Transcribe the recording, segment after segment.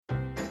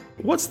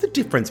what's the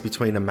difference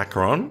between a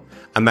macaron,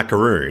 a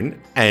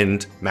macaroon,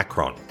 and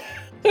Macron?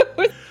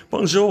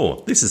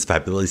 Bonjour, this is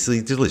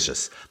Fabulously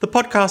Delicious, the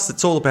podcast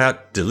that's all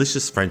about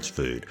delicious French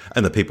food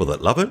and the people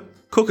that love it,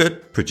 cook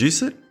it,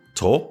 produce it,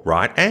 talk,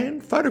 write,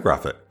 and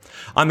photograph it.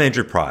 I'm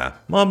Andrew Pryor.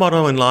 My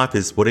motto in life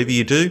is whatever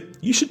you do,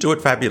 you should do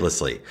it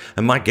fabulously,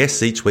 and my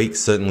guests each week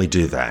certainly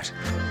do that.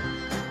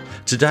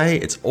 Today,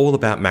 it's all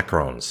about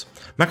macarons.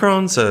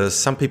 Macarons, as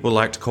some people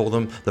like to call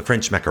them, the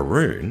French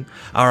macaroon,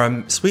 are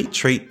a sweet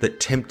treat that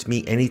tempt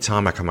me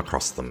anytime I come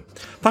across them.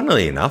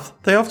 Funnily enough,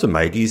 they're often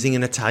made using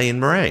an Italian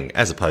meringue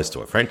as opposed to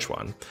a French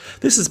one.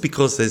 This is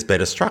because there's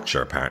better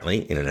structure,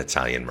 apparently, in an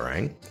Italian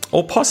meringue.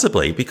 Or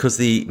possibly because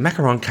the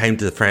macaron came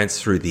to France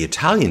through the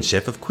Italian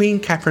chef of Queen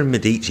Catherine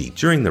Medici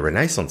during the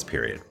Renaissance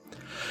period.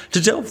 To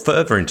delve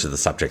further into the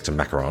subject of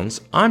macarons,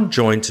 I'm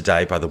joined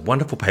today by the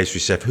wonderful pastry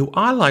chef who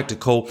I like to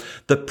call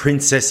the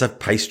Princess of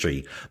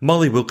Pastry,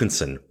 Molly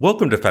Wilkinson.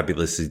 Welcome to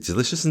Fabulously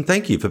Delicious, and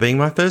thank you for being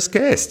my first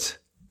guest.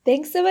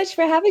 Thanks so much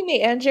for having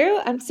me, Andrew.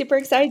 I'm super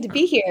excited to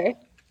be here.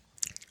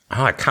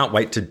 Oh, I can't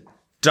wait to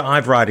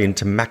dive right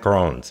into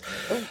macarons,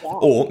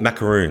 or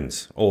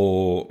macaroons,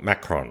 or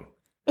Macron.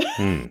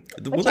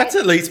 Well, that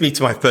leads me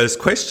to my first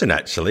question,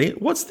 actually.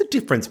 What's the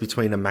difference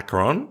between a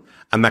macaron,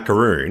 a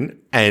macaroon,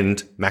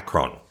 and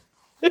Macron?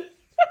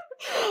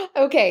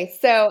 Okay,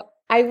 so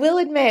I will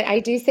admit I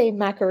do say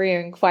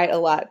macaroon quite a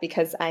lot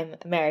because I'm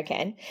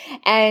American.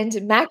 And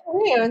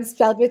macaroon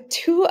spelled with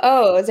two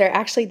O's are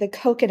actually the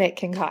coconut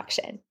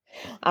concoction.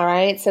 All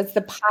right, so it's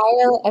the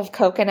pile of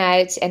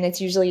coconut and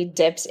it's usually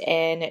dipped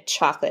in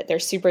chocolate. They're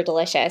super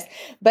delicious,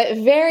 but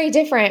very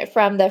different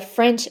from the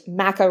French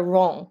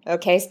macaron,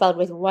 okay, spelled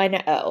with one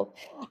O.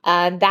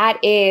 That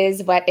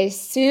is what is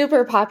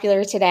super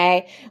popular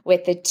today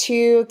with the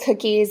two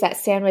cookies that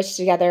sandwich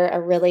together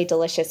a really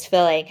delicious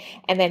filling.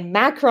 And then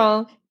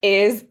Macron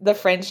is the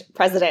French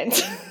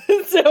president.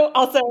 So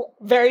also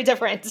very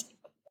different.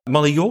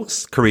 Molly, your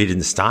career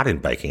didn't start in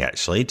baking,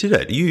 actually, did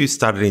it? You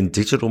started in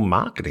digital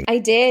marketing. I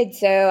did.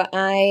 So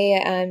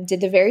I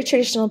did the very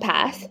traditional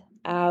path.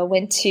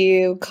 Went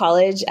to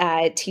college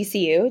at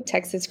TCU,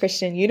 Texas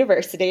Christian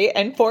University,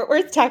 in Fort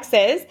Worth,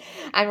 Texas.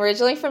 I'm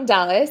originally from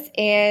Dallas.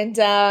 And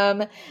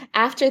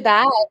after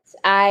that,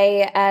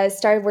 I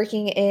started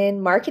working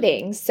in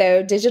marketing,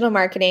 so digital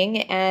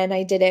marketing, and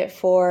I did it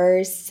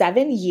for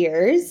 7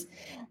 years.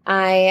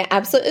 I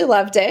absolutely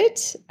loved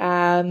it.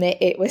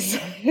 It was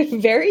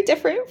very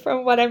different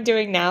from what I'm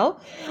doing now.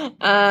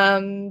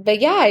 But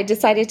yeah, I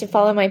decided to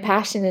follow my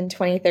passion in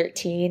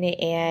 2013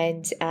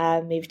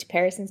 and moved to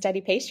Paris and study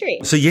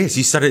pastry. So yes,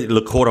 you studied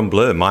Le Cordon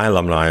Bleu, my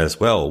alumni as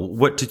well.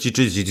 What did you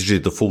do? Did you do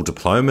the full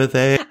diploma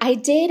there? I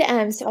did.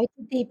 So I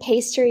did the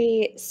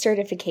pastry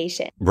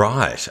certification.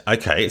 Right.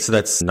 Okay. So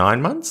that's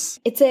 9 months?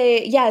 So it's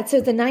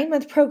a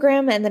 9-month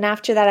program. And then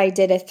after that, I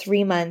did a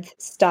 3-month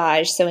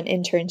stage. So an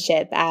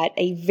internship at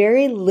a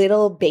very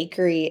little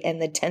bakery in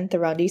the 10th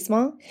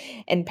arrondissement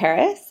in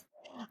Paris.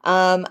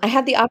 I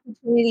had the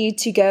opportunity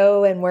to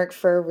go and work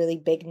for really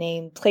big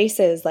name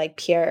places like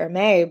Pierre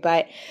Hermé,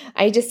 but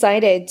I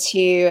decided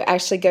to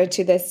actually go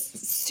to this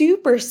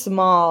super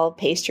small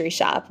pastry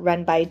shop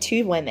run by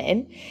 2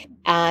 women,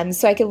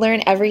 so I could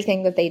learn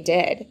everything that they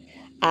did,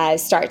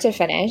 start to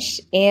finish,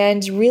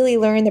 and really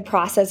learn the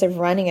process of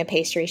running a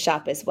pastry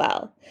shop as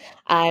well.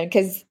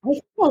 Because I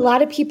think a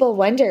lot of people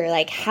wonder,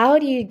 like, how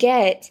do you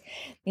get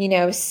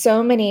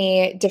so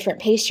many different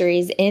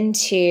pastries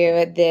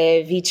into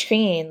the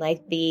vitrine,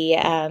 like the,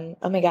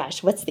 oh my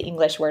gosh, what's the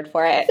English word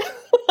for it?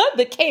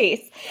 The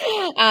case,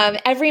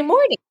 every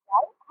morning.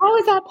 How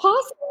is that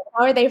possible?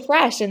 How are they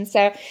fresh? And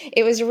so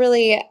it was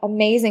really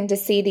amazing to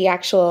see the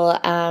actual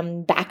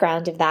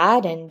background of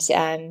that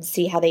and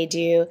see how they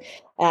do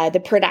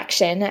the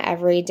production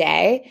every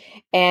day.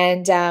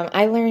 And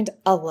I learned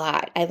a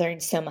lot. I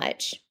learned so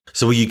much.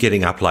 So were you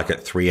getting up like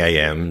at 3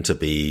 a.m. to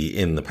be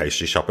in the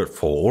pastry shop at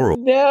 4? Or?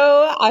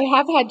 No, I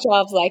have had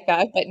jobs like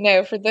that, but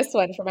no, for this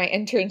one, for my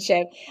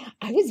internship,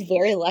 I was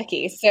very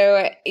lucky.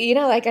 So,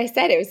 like I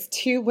said, it was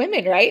 2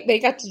 women, right? They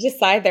got to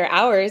decide their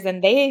hours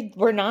and they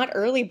were not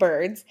early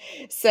birds.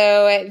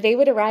 So they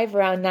would arrive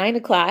around 9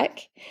 o'clock.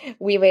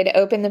 We would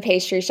open the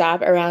pastry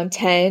shop around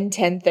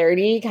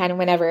 10:30, kind of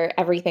whenever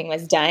everything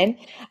was done.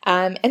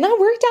 And that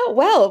worked out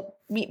well.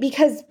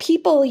 Because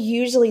people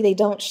usually, they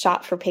don't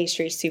shop for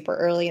pastries super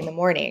early in the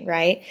morning,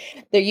 right?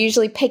 They're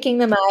usually picking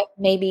them up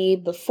maybe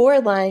before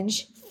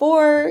lunch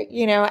for,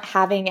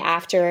 having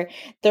after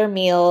their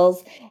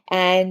meals.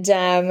 And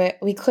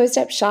we closed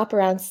up shop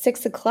around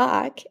 6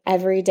 o'clock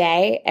every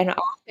day. And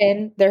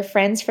often their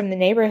friends from the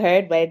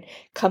neighborhood would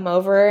come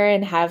over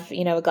and have,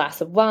 a glass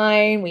of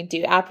wine. We'd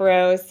do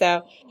apéro.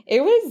 So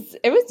it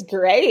was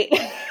great.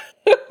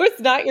 It was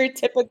not your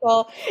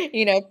typical,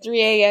 3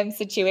 a.m.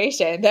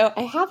 situation, though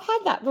I have had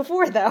that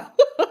before, though.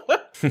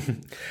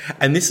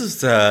 And this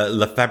is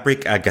La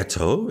Fabrique à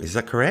Gâteaux, is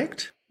that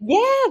correct?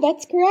 Yeah,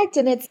 that's correct.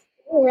 And it's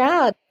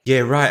around.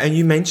 Yeah, right. And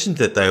you mentioned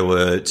that there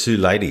were two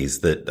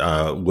ladies that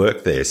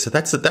worked there. So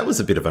that was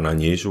a bit of an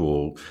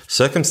unusual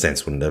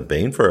circumstance, wouldn't it have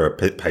been, for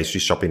a pastry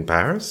shop in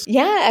Paris?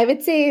 Yeah, I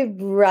would say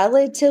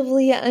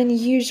relatively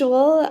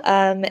unusual,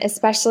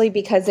 especially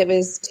because it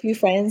was two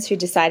friends who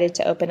decided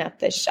to open up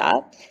this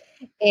shop.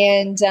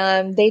 And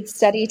they'd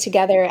study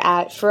together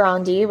at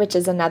Ferrandi, which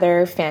is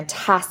another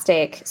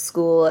fantastic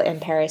school in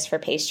Paris for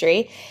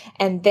pastry,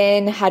 and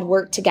then had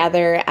worked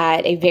together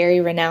at a very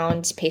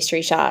renowned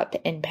pastry shop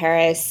in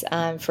Paris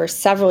for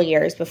several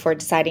years before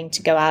deciding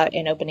to go out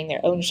and opening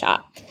their own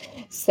shop.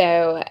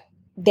 So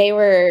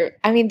their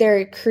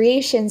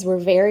creations were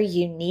very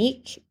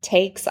unique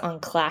takes on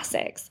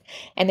classics,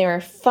 and they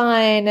were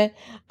fun,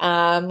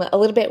 a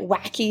little bit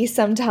wacky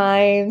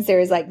sometimes. There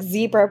was like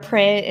zebra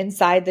print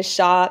inside the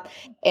shop,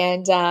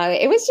 and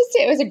it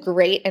was a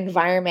great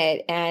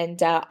environment, and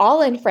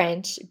all in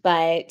French,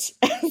 but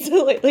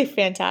absolutely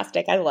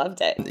fantastic. I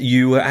loved it.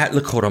 You were at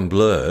Le Cordon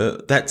Bleu.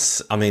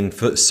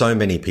 For so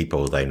many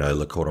people, they know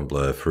Le Cordon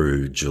Bleu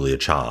through Julia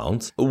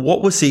Childs.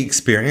 What was the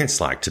experience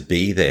like to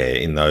be there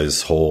in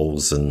those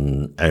halls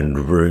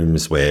and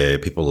rooms where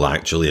people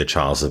like Julia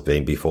Childs have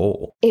been before?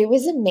 It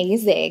was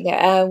amazing.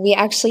 We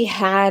actually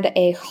had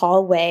a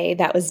hallway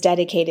that was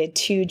dedicated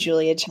to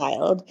Julia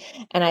Child,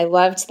 and I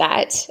loved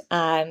that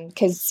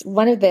because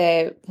one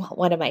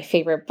of my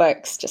favorite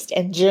books, just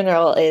in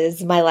general,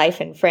 is My Life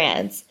in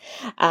France,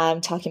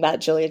 talking about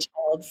Julia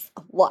Child's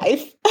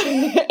life,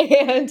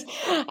 and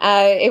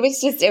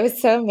it was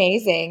so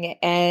amazing.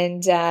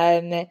 And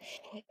I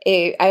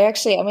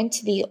went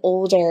to the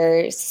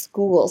older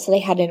school, so they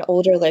had an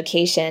older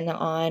location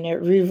on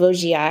Rue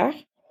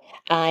Vaugirard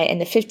in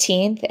the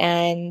 15th.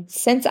 And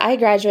since I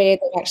graduated,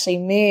 they've actually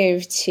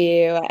moved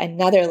to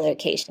another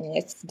location.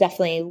 It's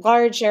definitely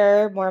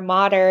larger, more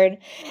modern,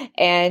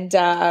 and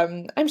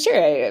I'm sure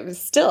it was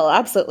still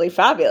absolutely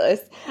fabulous.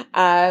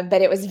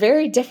 But it was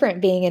very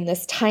different being in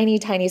this tiny,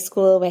 tiny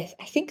school with,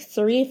 I think,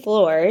 3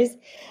 floors.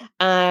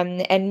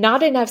 And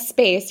not enough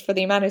space for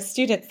the amount of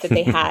students that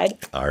they had.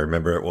 I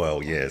remember it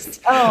well, yes.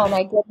 Oh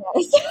my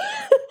goodness.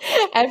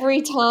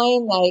 Every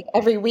time, like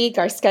every week,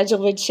 our schedule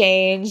would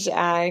change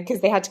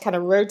because they had to kind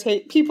of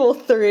rotate people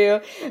through.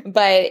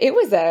 But it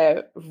was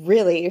a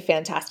really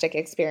fantastic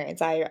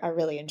experience. I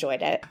really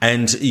enjoyed it.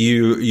 And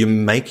you're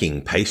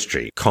making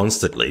pastry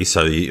constantly.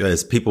 So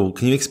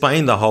can you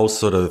explain the whole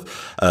sort of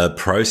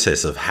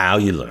process of how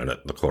you learn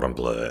at Le Cordon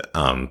Bleu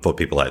for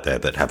people out there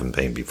that haven't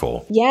been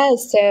before? Yeah,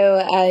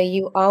 so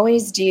you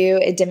always do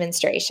a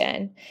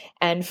demonstration.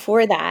 And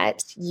for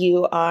that,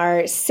 you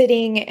are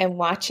sitting and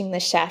watching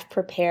the chef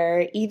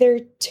prepare either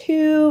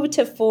 2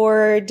 to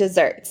 4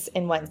 desserts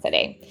in one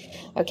sitting.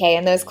 Okay,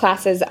 and those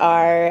classes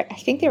are, I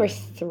think they were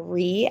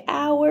 3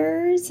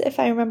 hours, if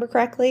I remember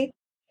correctly.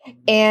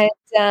 And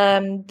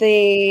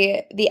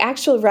the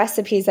actual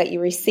recipes that you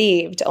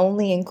received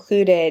only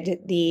included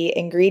the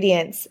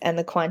ingredients and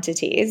the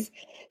quantities,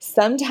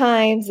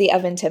 sometimes the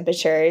oven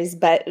temperatures,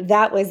 but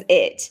that was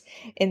it.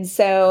 And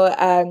so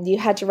you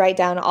had to write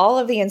down all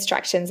of the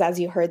instructions as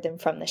you heard them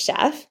from the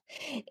chef.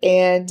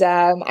 And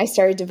I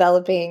started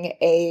developing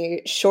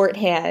a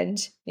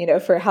shorthand,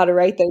 for how to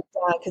write those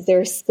down because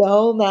there's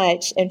so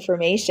much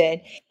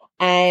information.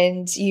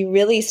 And you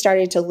really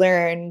started to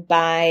learn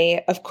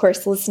by, of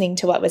course, listening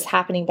to what was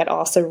happening, but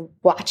also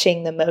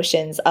watching the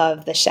motions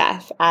of the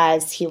chef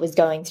as he was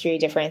going through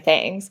different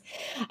things.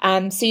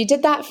 So you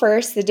did that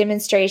first, the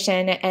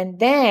demonstration, and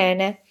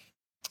then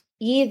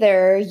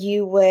either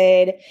you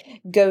would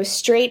go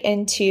straight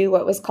into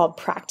what was called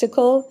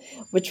practical,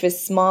 which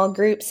was small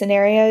group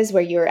scenarios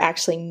where you were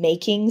actually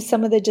making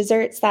some of the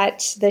desserts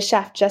that the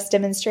chef just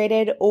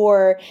demonstrated,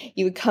 or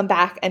you would come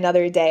back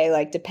another day,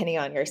 like depending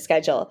on your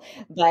schedule.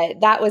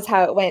 But that was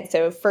how it went.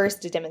 So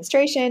first a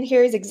demonstration,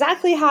 here's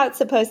exactly how it's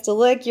supposed to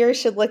look. Yours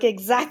should look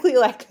exactly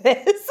like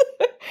this.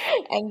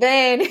 And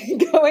then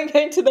going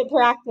into the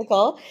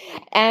practical.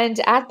 And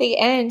at the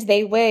end,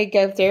 they would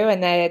go through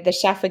and the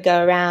chef would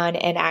go around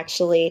and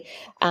actually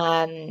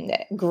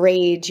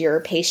grade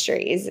your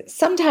pastries.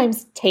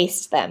 Sometimes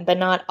taste them, but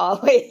not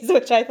always,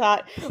 which I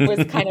thought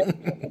was kind of...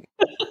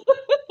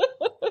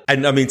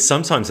 And I mean,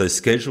 sometimes those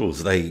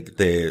schedules, they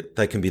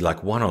can be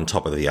like one on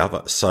top of the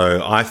other.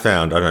 So I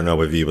found, I don't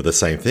know if you were the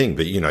same thing,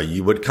 but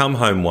you would come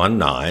home one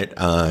night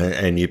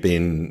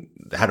and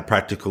had a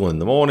practical in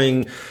the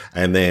morning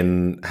and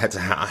then had to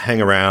hang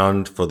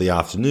around for the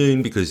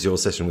afternoon because your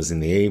session was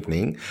in the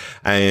evening,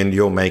 and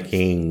you're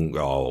making,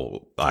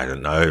 12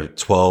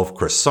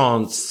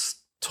 croissants,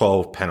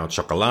 12 pain au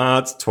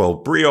chocolat,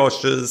 12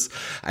 brioches,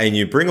 and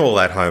you bring all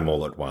that home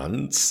all at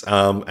once.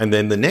 And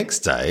then the next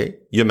day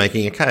you're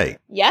making a cake.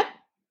 Yep.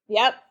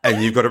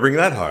 And you've got to bring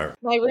that home.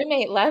 My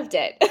roommate loved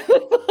it.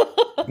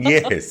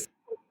 Yes.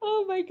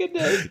 Oh my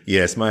goodness.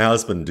 Yes, my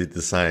husband did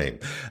the same.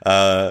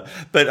 But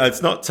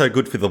it's not so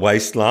good for the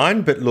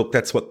waistline. But look,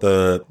 that's what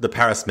the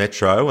Paris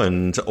Metro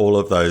and all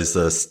of those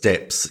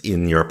steps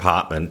in your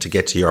apartment to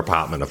get to your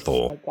apartment are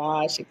for. Oh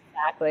my gosh,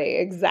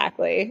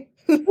 exactly.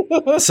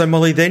 So,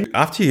 Molly, then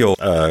after your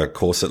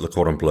course at Le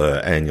Cordon Bleu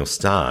and your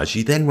stage,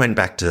 you then went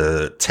back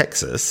to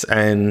Texas,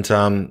 and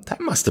that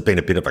must have been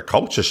a bit of a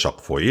culture shock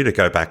for you to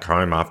go back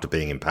home after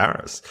being in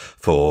Paris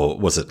for,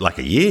 was it like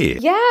a year?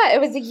 Yeah,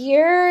 it was a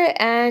year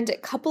and a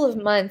couple of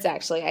months,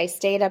 actually. I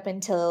stayed up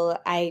until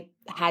I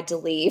had to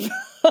leave.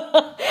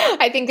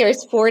 I think there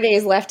was 4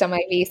 days left on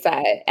my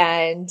visa,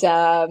 and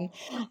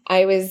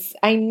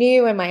I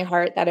knew in my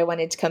heart that I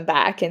wanted to come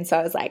back, and so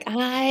I was like, I'm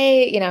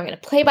going to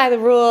play by the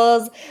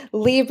rules,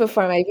 leave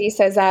before my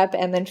visa's up,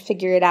 and then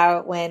figure it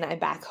out when I'm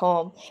back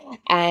home.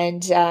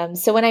 And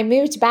so when I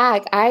moved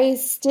back, I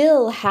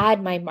still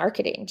had my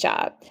marketing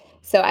job.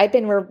 So I've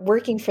been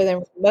working for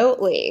them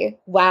remotely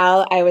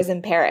while I was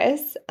in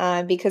Paris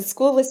because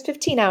school was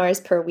 15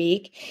 hours per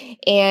week.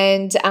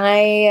 And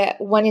I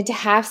wanted to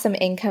have some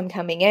income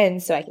coming in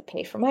so I could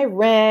pay for my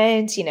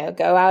rent,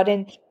 go out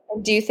and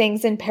do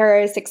things in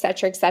Paris, et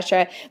cetera, et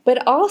cetera.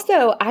 But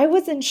also, I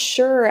wasn't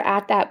sure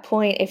at that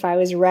point if I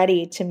was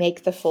ready to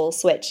make the full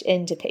switch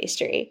into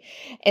pastry.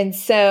 And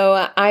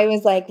so I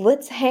was like,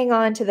 let's hang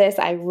on to this.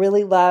 I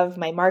really love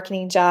my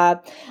marketing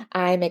job.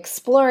 I'm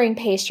exploring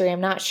pastry.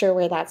 I'm not sure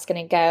where that's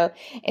going to go.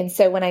 And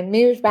so when I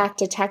moved back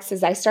to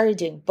Texas, I started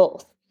doing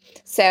both.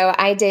 So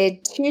I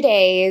did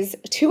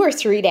 2 or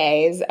 3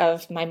 days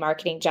of my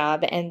marketing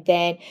job, and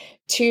then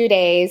 2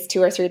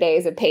 or 3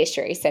 days of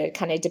pastry. So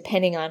kind of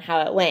depending on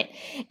how it went.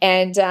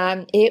 And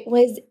it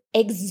was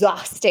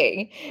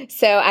exhausting.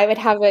 So I would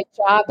have a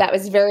job that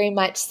was very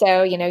much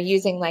so,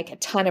 using like a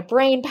ton of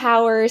brain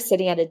power,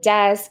 sitting at a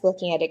desk,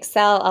 looking at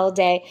Excel all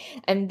day.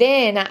 And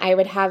then I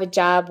would have a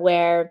job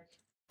where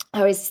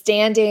I was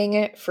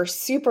standing for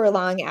super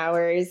long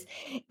hours.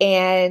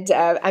 And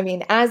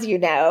as you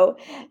know,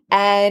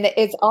 and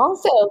it's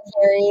also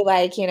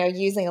very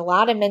using a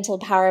lot of mental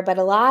power, but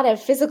a lot of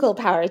physical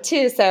power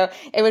too. So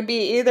it would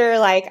be either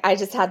like I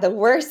just had the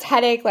worst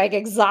headache, like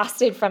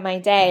exhausted from my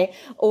day,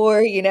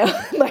 or,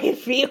 my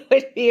feet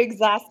would be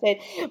exhausted.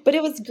 But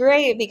it was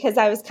great because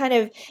I was kind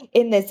of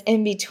in this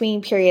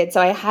in-between period.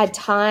 So I had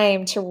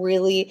time to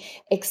really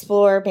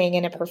explore being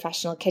in a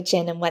professional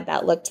kitchen and what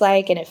that looked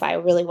like, and if I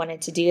really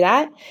wanted to do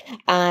that.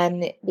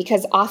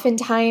 Because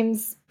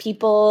oftentimes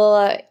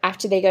people,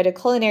 after they go to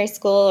culinary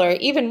school, or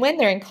even when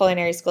they're in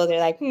culinary school, they're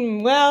like,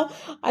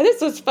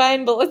 this was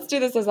fun, but let's do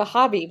this as a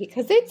hobby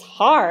because it's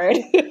hard.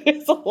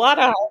 It's a lot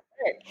of hard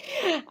work.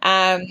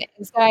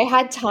 So I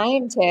had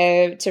time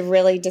to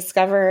really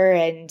discover,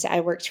 and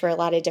I worked for a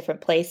lot of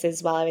different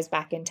places while I was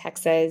back in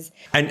Texas.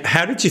 And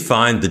how did you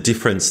find the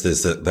difference?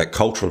 There's that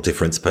cultural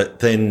difference, but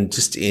then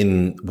just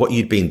in what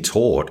you'd been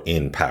taught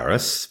in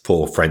Paris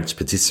for French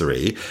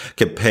patisserie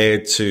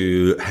compared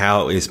to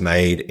how it is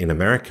made in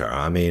America.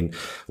 I mean,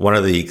 one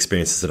of the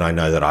experiences that I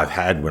know that I've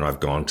had when I've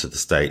gone to the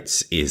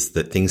States is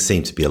that things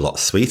seem to be a lot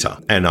sweeter.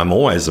 And I'm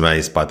always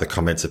amazed by the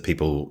comments of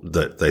people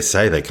that they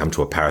say they come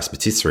to a Paris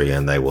patisserie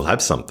and they will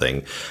have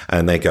something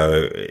and they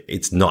go,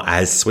 it's not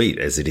as sweet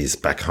as it is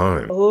back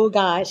home. Oh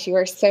gosh, you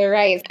are so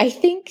right. I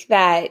think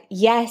that,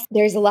 yes,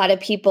 there's a lot of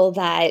people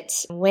that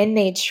when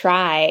they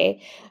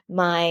try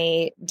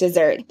my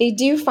dessert, they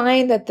do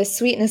find that the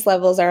sweetness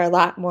levels are a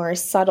lot more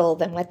subtle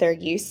than what they're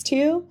used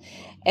to.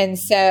 And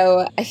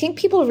so I think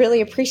people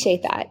really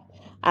appreciate that.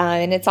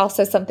 And it's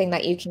also something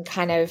that you can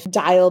kind of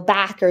dial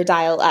back or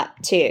dial up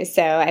too.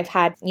 So I've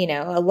had,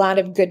 a lot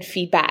of good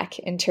feedback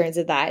in terms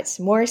of that.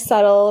 More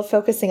subtle,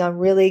 focusing on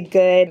really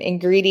good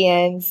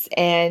ingredients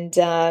and,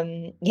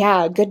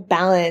 good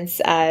balance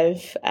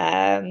of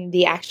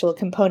the actual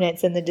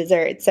components in the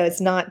dessert. So it's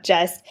not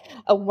just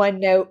a one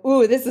note,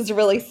 ooh, this is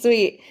really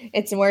sweet.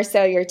 It's more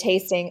so you're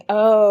tasting,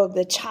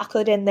 the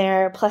chocolate in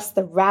there, plus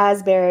the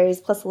raspberries,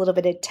 plus a little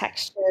bit of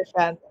texture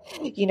from,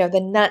 the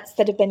nuts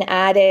that have been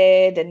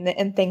added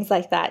and things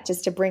like that,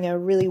 just to bring a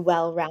really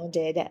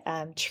well-rounded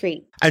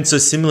treat. And so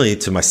similarly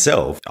to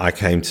myself, I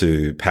came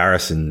to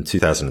Paris in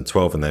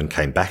 2012 and then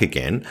came back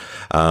again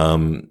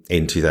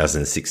in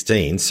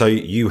 2016. So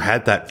you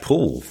had that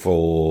pull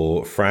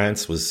for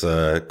France was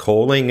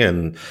calling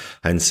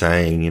and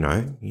saying,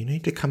 you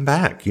need to come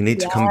back. You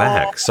need to come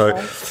back. So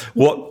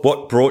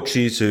what brought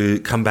you to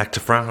come back to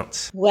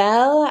France?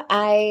 Well,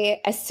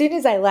 as soon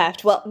as I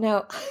left,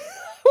 no.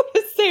 I want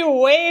to say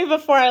way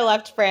before I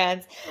left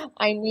France,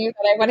 I knew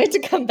that I wanted to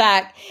come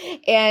back.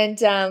 And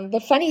the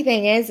funny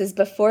thing is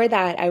before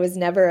that, I was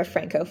never a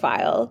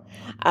Francophile.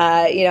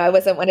 I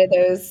wasn't one of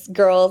those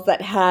girls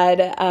that had,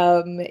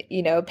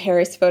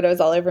 Paris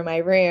photos all over my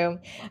room.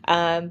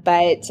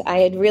 But I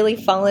had really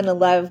fallen in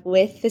love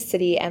with the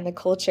city and the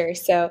culture.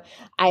 So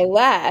I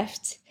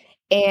left,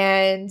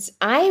 and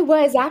I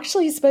was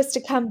actually supposed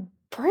to come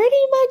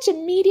pretty much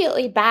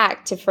immediately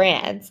back to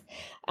France.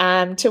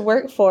 To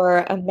work for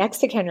a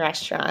Mexican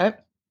restaurant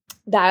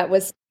that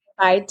was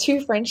by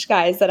 2 French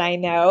guys that I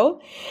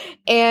know.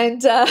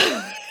 And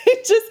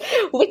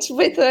which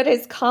with what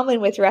is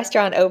common with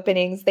restaurant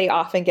openings, they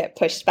often get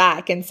pushed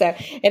back. And so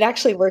it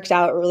actually worked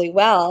out really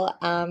well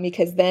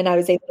because then I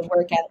was able to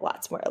work at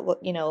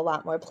a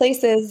lot more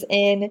places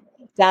in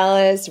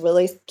jealous,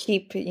 really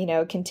keep,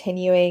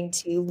 continuing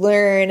to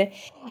learn.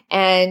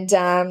 And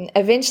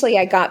eventually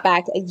I got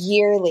back a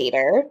year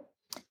later.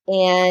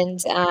 And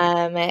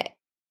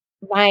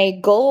my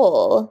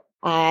goal,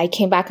 I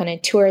came back on a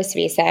tourist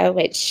visa,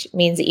 which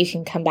means that you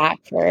can come back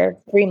for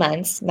 3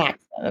 months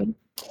maximum.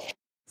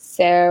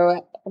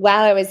 So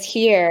while I was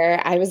here,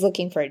 I was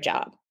looking for a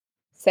job.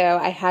 So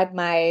I had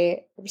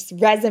my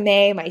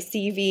resume, my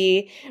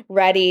CV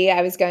ready.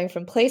 I was going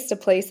from place to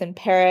place in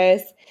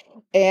Paris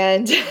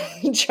and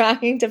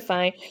trying to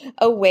find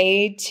a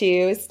way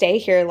to stay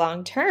here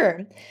long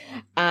term.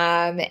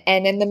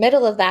 And in the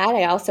middle of that,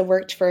 I also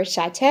worked for a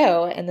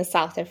chateau in the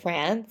south of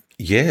France.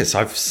 Yes,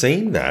 I've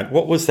seen that.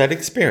 What was that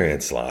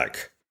experience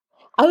like?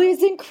 Oh, it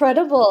was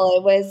incredible.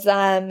 It was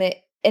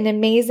an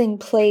amazing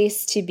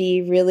place to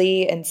be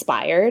really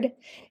inspired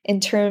in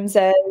terms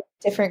of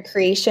different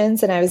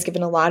creations. And I was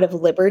given a lot of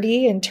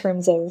liberty in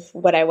terms of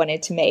what I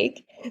wanted to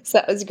make. So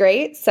that was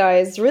great. So I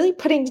was really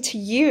putting to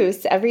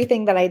use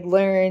everything that I'd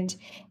learned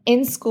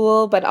in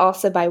school, but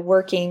also by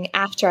working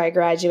after I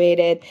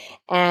graduated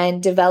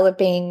and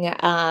developing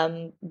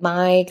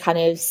my kind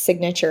of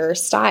signature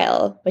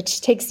style,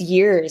 which takes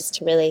years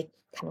to really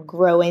kind of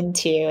grow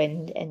into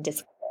and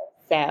discover.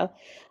 So,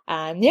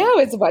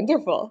 it was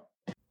wonderful.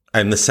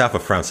 And the south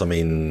of France, I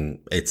mean,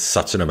 it's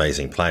such an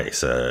amazing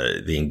place.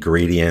 The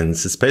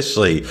ingredients,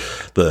 especially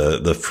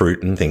the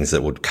fruit and things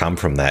that would come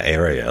from that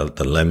area,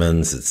 the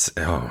lemons,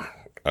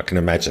 I can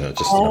imagine it's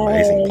just an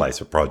amazing place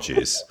for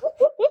produce.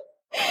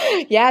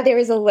 Yeah, there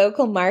was a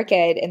local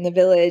market in the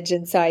village.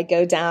 And so I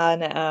go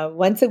down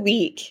once a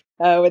week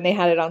when they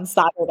had it on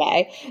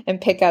Saturday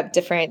and pick up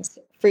different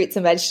fruits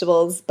and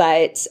vegetables.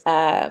 But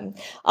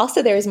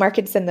also there was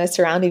markets in the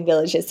surrounding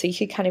villages. So you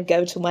could kind of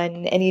go to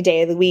one any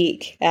day of the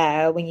week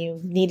when you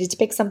needed to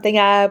pick something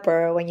up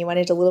or when you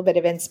wanted a little bit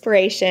of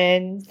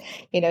inspiration,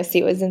 see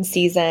it was in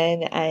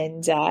season.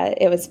 And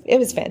it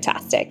was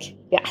fantastic.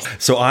 Yeah.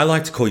 So I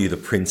like to call you the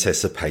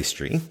princess of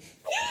pastry.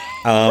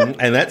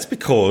 And that's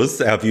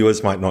because our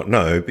viewers might not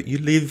know, but you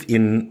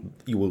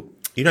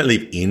don't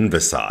live in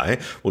Versailles.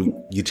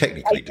 Well, you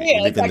technically do.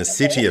 You live in the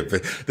city of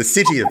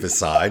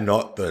Versailles,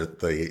 not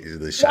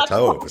the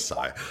Chateau of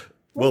Versailles.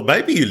 Well,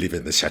 maybe you live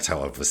in the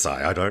Chateau of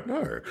Versailles. I don't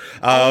know.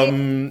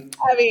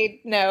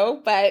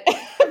 No, but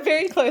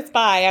very close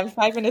by. I'm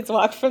 5 minutes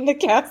walk from the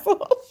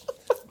castle.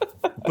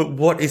 But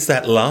what is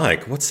that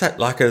like? What's that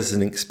like as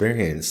an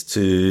experience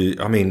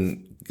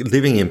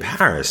living in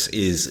Paris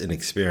is an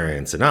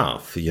experience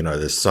enough.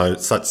 There's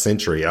such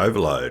sensory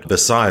overload.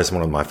 Versailles is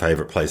one of my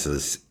favorite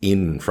places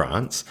in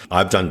France.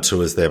 I've done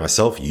tours there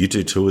myself. You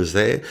do tours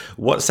there.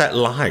 What's that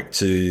like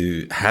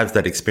to have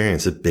that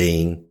experience of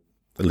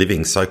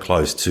living so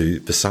close to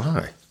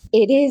Versailles?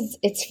 It is.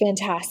 It's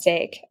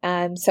fantastic.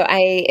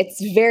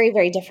 It's very,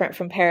 very different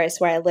from Paris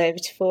where I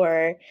lived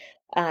for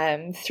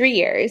 3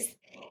 years.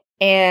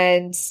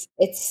 And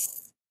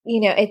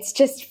it's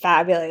just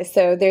fabulous.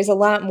 So there's a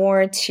lot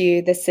more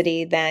to the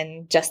city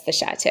than just the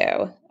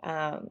chateau.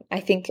 I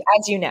think,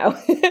 as you know,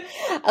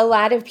 a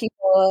lot of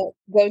people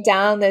go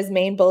down those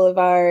main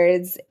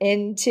boulevards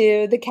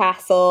into the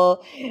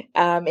castle.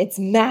 It's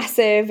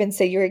massive, and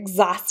so you're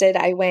exhausted.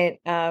 I went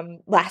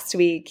last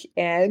week,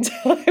 and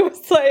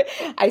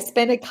I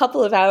spent a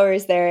couple of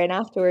hours there, and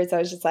afterwards I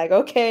was just like,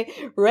 okay,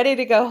 ready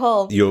to go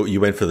home.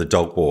 You went for the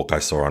dog walk I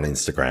saw on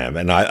Instagram,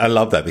 and I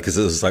love that because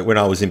it was like when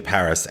I was in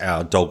Paris,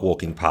 our dog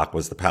walking park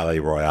was the Palais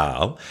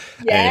Royal,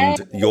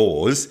 and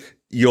yours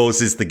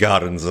is the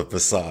Gardens of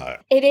Versailles.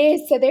 It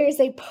is. So there's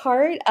a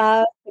part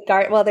of the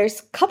garden. Well, there's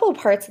a couple of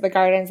parts of the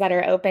gardens that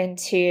are open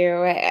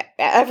to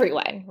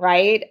everyone,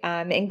 right?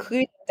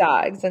 Including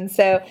dogs. And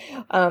so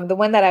the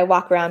one that I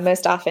walk around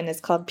most often is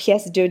called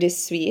Pièce d'eau de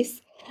Suisse.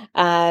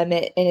 And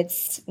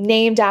it's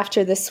named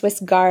after the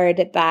Swiss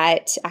guard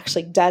that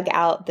actually dug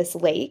out this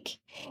lake.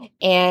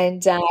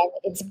 And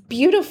it's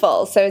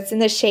beautiful. So it's in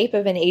the shape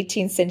of an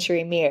 18th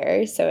century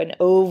mirror. So an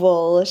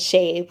oval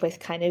shape with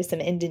kind of some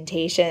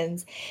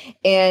indentations.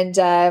 And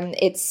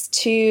it's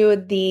to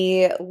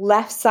the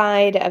left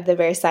side of the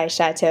Versailles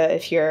Chateau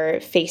if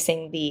you're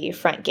facing the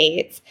front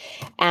gates.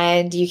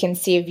 And you can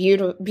see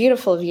a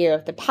beautiful view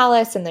of the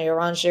palace and the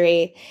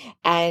orangery.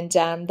 And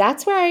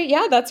that's where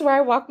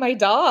I walk my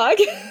dog.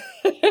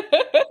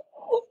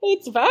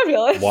 It's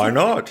fabulous. Why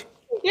not?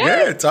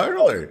 Yeah,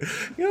 totally.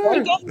 Yeah.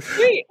 Right down the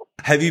street.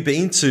 Have you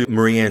been to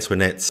Marie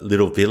Antoinette's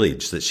little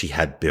village that she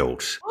had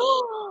built?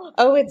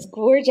 Oh, it's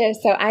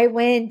gorgeous. So I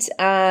went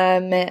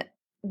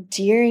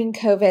during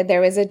COVID.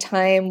 There was a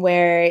time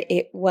where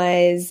it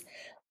was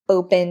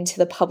open to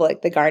the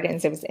public, the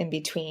gardens. It was in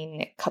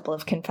between a couple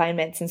of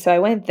confinements. And so I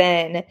went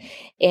then,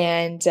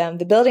 and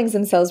the buildings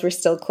themselves were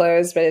still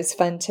closed, but it was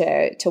fun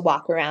to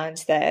walk around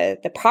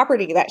the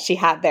property that she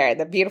had there,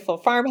 the beautiful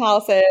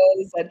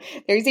farmhouses, and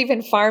there's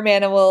even farm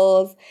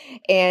animals.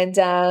 And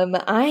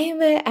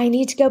I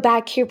need to go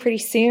back here pretty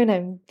soon.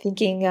 I'm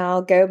thinking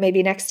I'll go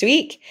maybe next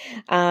week.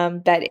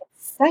 But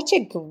it's such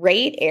a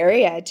great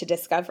area to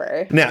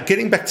discover. Now,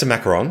 getting back to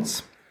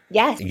Macarons.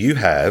 Yes. You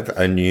have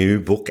a new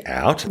book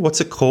out. What's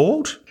it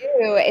called?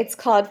 It's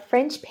called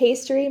French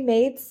Pastry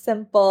Made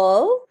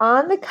Simple.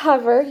 On the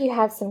cover, you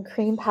have some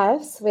cream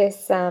puffs with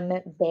some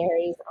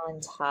berries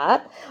on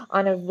top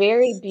on a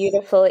very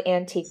beautiful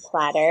antique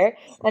platter.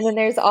 And then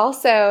there's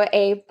also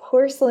a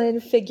porcelain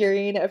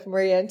figurine of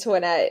Marie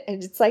Antoinette,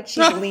 and it's like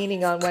she's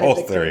leaning on Of one of the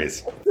course there cream.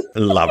 is.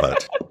 Love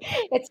it.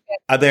 It's good.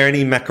 Are there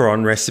any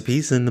macaron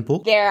recipes in the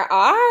book? There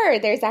are.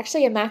 There's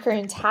actually a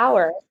macaron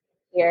tower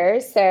here.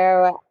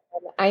 So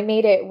I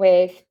made it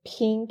with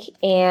pink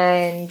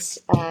and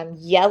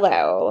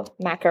yellow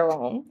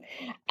macaron.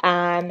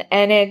 And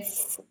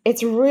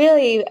it's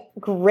really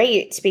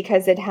great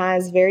because it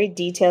has very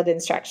detailed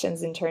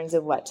instructions in terms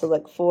of what to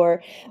look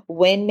for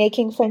when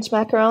making French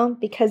macaron,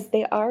 because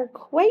they are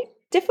quite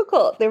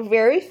difficult. They're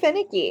very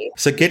finicky.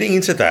 So getting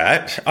into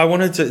that, I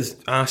wanted to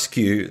ask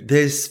you,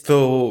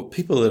 for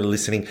people that are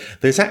listening,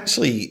 there's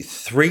actually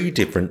 3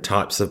 different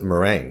types of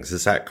meringues.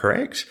 Is that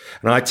correct?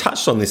 And I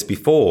touched on this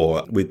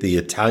before with the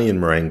Italian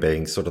meringue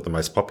being sort of the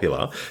most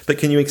popular, but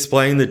can you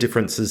explain the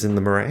differences in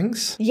the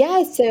meringues?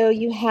 Yeah, so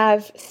you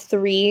have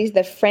 3,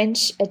 the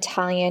French,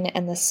 Italian,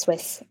 and the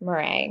Swiss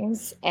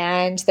meringues,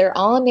 and they're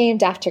all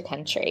named after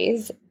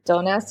countries.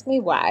 Don't ask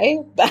me why,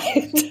 but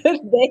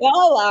they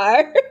all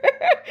are.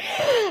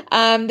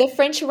 The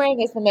French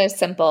meringue is the most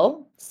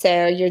simple.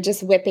 So you're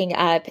just whipping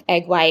up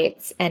egg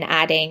whites and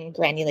adding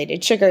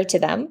granulated sugar to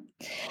them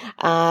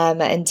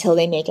until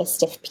they make a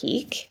stiff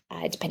peak,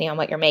 depending on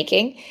what you're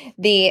making.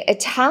 The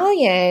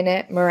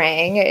Italian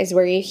meringue is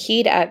where you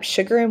heat up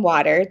sugar and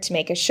water to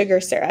make a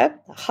sugar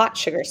syrup, a hot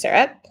sugar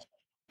syrup.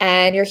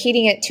 And you're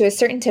heating it to a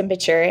certain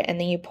temperature, and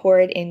then you pour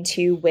it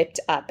into whipped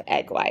up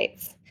egg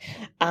whites.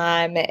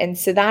 And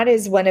so that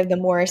is one of the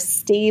more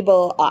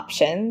stable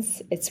options.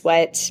 It's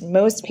what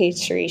most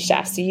pastry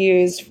chefs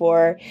use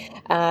for,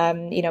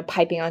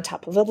 piping on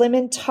top of a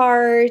lemon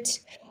tart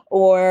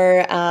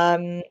or,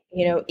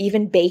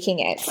 even baking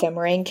it. So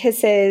meringue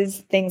kisses,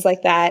 things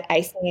like that,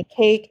 icing a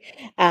cake,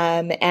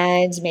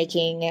 and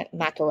making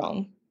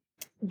macaron.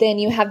 Then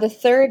you have the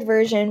third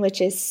version,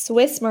 which is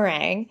Swiss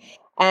meringue.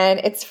 And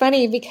it's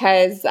funny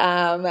because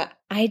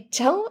I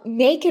don't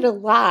make it a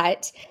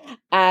lot.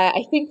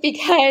 I think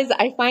because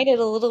I find it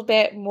a little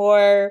bit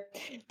more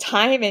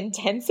time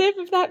intensive,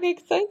 if that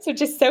makes sense,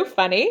 which is so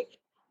funny.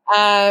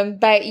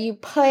 But you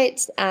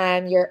put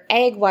your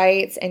egg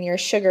whites and your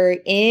sugar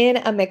in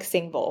a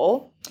mixing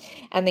bowl,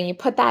 and then you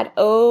put that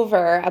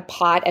over a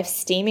pot of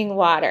steaming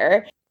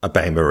water. A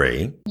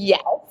bain-marie.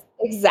 Yes,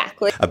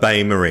 exactly. A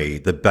bain-marie,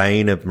 the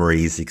bane of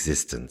Marie's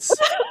existence.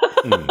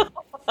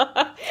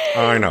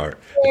 I know.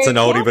 It's an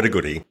oldie but a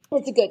goodie.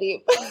 It's a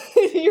goodie.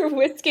 You're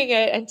whisking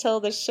it until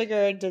the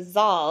sugar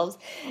dissolves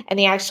and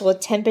the actual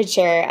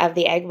temperature of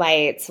the egg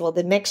whites,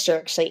 the mixture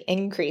actually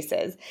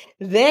increases.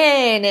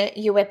 Then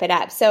you whip it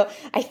up. So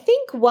I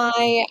think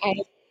why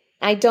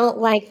I don't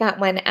like that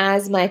one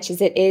as much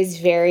as it is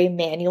very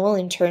manual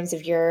in terms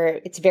of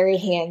it's very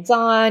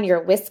hands-on,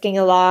 you're whisking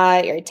a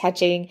lot, you're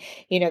touching,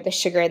 the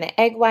sugar and the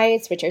egg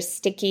whites, which are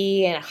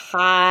sticky and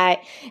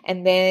hot.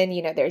 And then,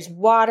 there's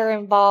water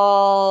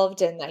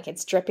involved and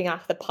it's dripping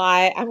off the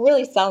pot. I'm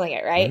really selling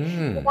it, right?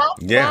 No.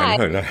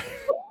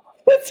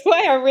 That's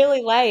why I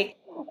really like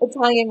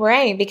Italian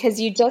meringue, because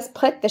you just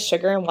put the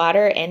sugar and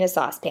water in a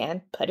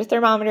saucepan, put a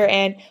thermometer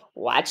in,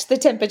 watch the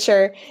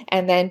temperature,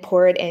 and then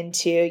pour it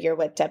into your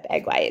whipped up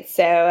egg whites.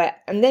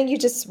 And then you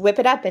just whip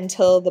it up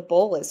until the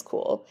bowl is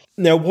cool.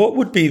 Now, what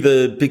would be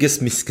the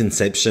biggest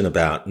misconception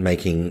about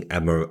making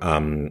a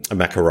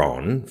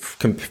macaron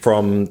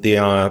from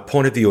the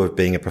point of view of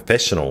being a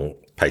professional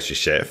pastry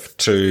chef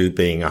to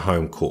being a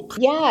home cook?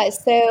 Yeah,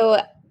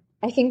 so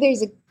I think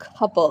there's a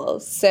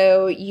couple.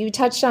 So you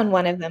touched on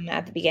one of them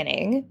at the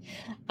beginning.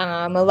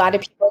 A lot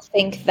of people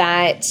think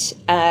that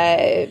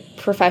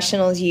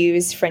professionals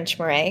use French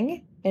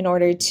meringue in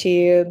order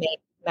to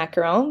make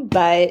macaron,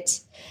 but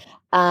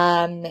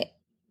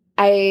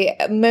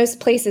most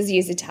places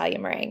use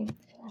Italian meringue.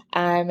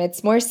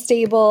 It's more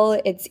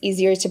stable. It's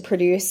easier to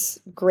produce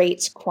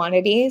great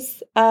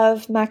quantities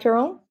of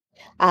macaron.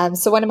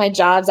 So one of my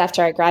jobs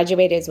after I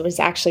graduated was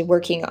actually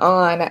working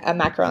on a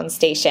macaron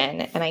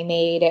station, and I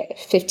made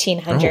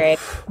 1,500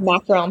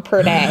 macaron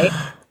per day.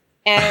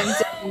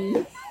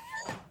 And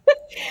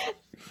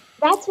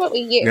that's what we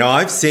use. Now,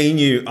 I've seen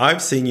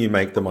you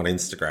make them on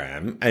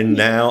Instagram, and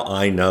now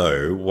I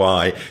know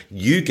why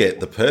you get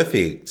the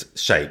perfect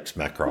shaped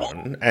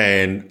macaron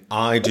and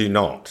I do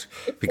not.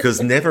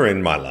 Because never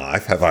in my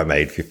life have I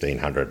made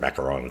 1,500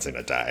 macarons in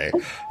a day.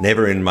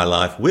 Never in my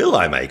life will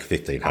I make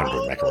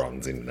 1,500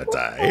 macarons in a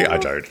day, I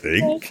don't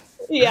think.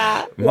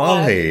 Yeah.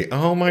 Molly,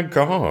 oh my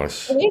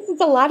gosh.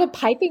 It's a lot of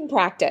piping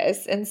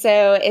practice. And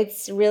so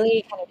it's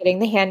really kind of getting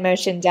the hand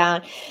motion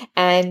down.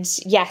 And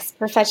yes,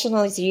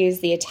 professionals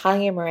use the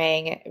Italian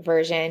meringue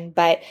version,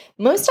 but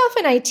most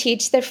often I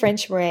teach the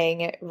French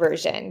meringue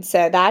version.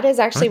 So that is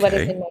actually what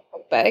is in my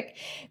cookbook,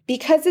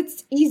 because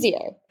it's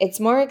easier. It's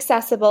more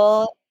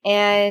accessible.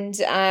 And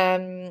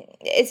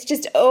it's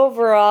just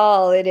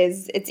overall,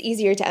 it's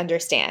easier to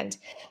understand.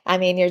 I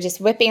mean, you're just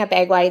whipping up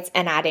egg whites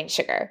and adding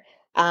sugar.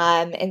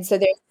 And so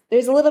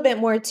there's a little bit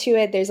more to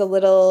it. There's a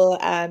little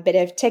bit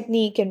of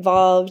technique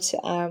involved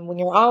when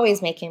you're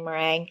always making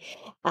meringue,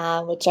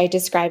 which I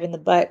describe in the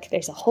book.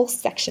 There's a whole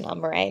section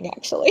on meringue,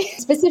 actually.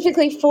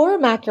 Specifically for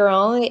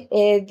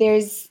macaron,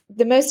 there's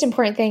the most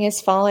important thing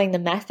is following the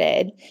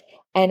method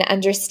and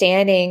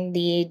understanding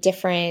the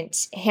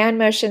different hand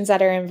motions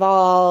that are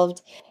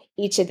involved,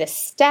 each of the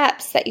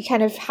steps that you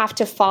kind of have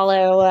to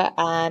follow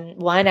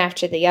one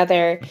after the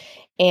other.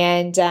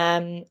 And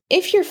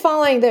if you're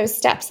following those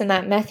steps in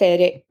that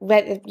method,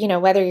 whether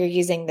you're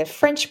using the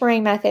French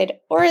meringue method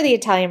or the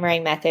Italian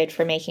meringue method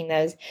for making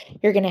those,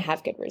 you're going to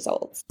have good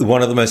results.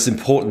 One of the most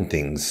important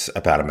things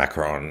about a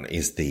macaron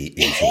is the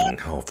eating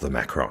of the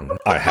macaron,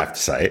 I have to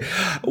say.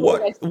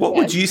 What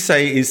would you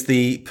say is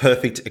the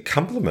perfect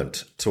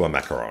accompaniment to a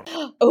macaron?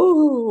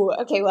 Oh,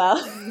 okay, well...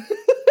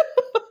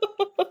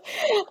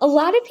 A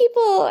lot of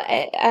people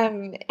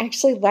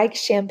actually like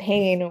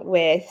champagne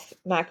with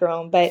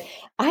macaron, but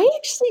I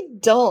actually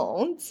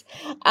don't.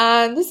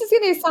 This is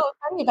going to sound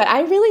funny, but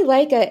I really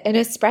like an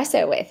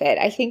espresso with it.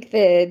 I think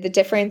the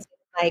difference,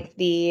 like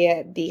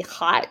the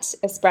hot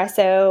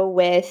espresso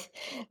with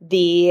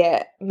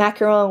the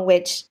macaron,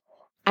 which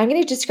I'm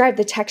going to describe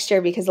the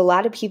texture because a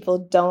lot of people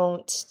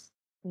don't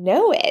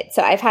know it.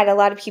 So I've had a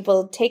lot of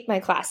people take my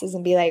classes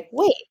and be like,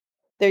 wait,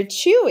 they're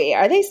chewy.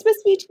 Are they supposed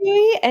to be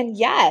chewy? And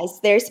yes,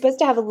 they're supposed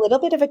to have a little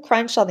bit of a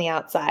crunch on the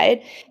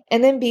outside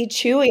and then be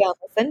chewy on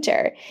the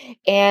center.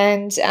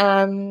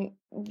 And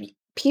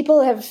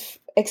people have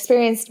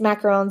experienced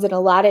macarons in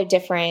a lot of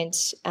different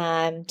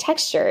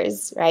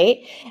textures,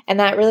 right? And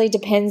that really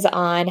depends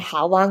on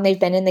how long they've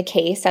been in the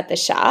case at the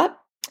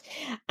shop,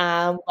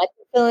 what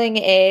the filling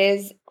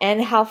is,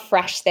 and how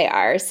fresh they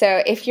are.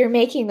 So if you're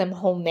making them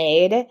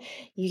homemade,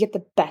 you get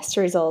the best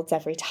results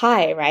every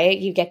time, right?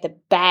 You get the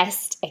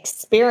best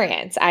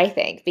experience, I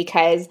think,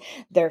 because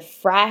they're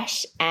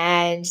fresh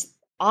and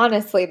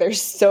honestly, they're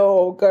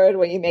so good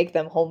when you make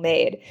them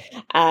homemade.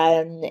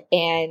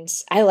 And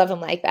I love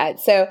them like that.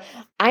 So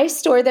I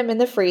store them in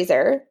the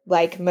freezer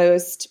like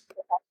most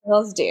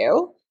professionals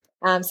do.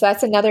 So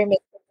that's another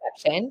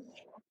misconception.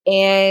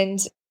 And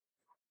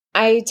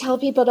I tell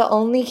people to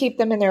only keep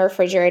them in the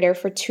refrigerator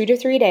for 2 to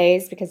 3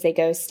 days because they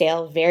go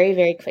stale very,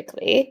 very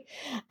quickly.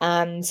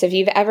 So if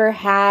you've ever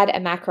had a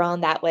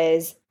macaron that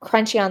was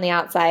crunchy on the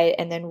outside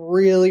and then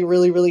really,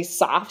 really, really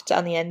soft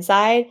on the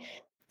inside,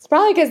 it's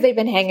probably because they've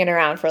been hanging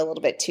around for a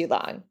little bit too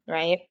long,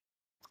 right?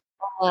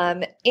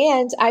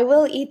 And I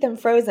will eat them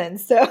frozen.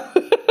 So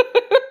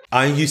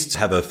I used to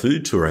have a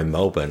food tour in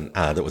Melbourne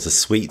that was a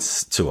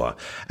sweets tour,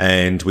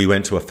 and we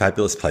went to a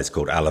fabulous place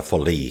called A La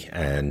Folie,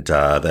 and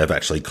they've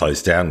actually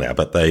closed down now,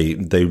 but they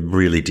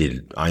really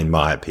did, in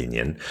my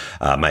opinion,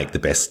 make the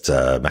best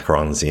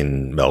macarons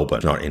in Melbourne,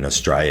 not in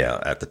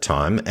Australia at the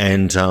time.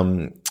 And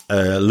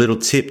a little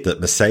tip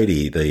that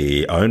Mercedes,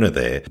 the owner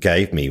there,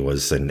 gave me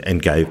was,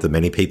 and gave the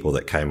many people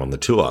that came on the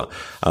tour,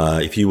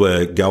 if you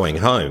were going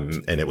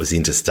home and it was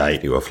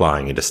interstate, you were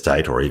flying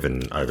interstate or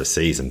even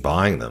overseas and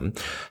buying them,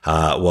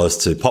 was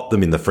to pop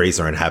them in the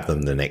freezer and have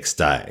them the next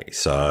day.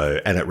 So,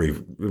 and it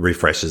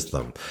refreshes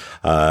them.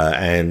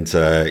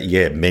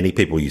 Many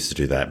people used to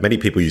do that. Many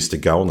people used to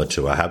go on the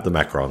tour, have the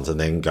macarons, and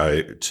then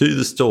go to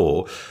the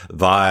store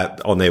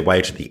on their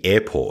way to the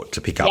airport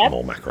to pick up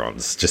more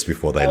macarons just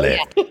before they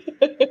left. Yeah.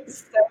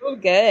 So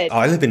good.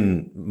 I live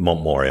in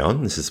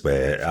Montmorillon. This is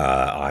where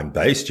I'm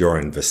based. You're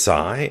in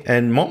Versailles.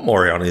 And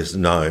Montmorillon is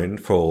known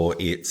for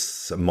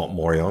its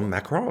Montmorillon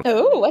macaron.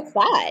 Oh, what's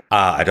that?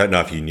 I don't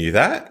know if you knew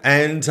that.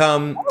 And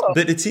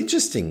but it's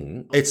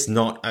interesting. It's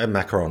not a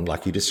macaron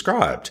like you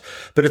described.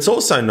 But it's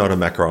also not a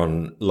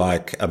macaron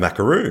like a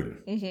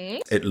macaroon.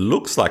 Mm-hmm. It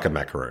looks like a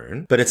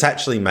macaroon, but it's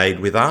actually made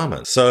with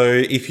almonds. So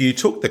if you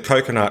took the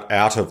coconut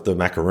out of the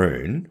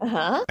macaroon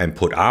and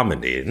put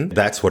almond in,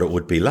 that's what it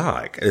would be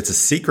like. It's a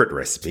secret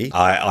recipe.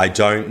 I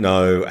don't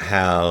know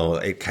how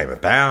it came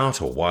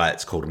about or why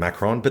it's called a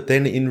macaron, but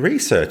then in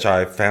research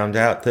I found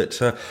out that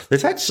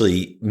there's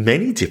actually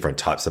many different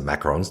types of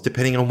macarons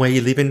depending on where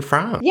you live in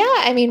France. Yeah,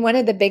 I mean, one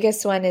of the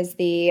biggest one is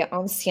the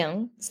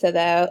ancien, so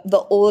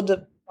the old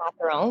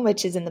macaron,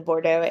 which is in the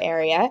Bordeaux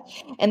area,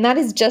 and that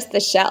is just the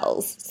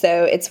shells.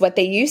 So it's what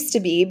they used to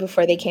be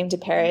before they came to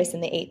Paris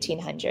in the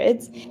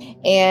 1800s,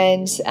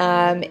 and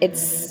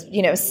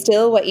it's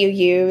still what you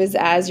use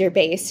as your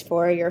base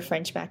for your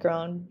French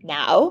macaron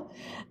now,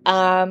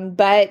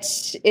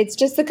 but it's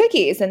just the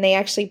cookies, and they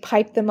actually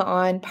pipe them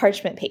on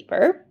parchment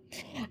paper.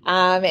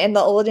 In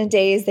the olden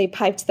days, they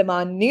piped them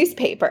on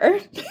newspaper.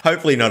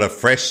 Hopefully not a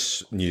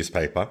fresh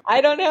newspaper. I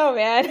don't know,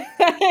 man.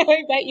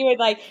 I bet you would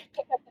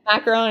pick up the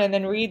macaron and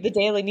then read the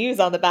daily news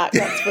on the back,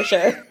 that's for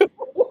sure.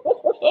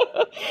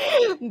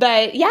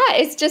 But yeah,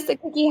 it's just the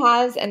cookie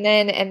has, and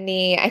then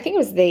I think it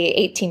was the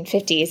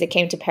 1850s, it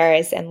came to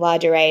Paris and La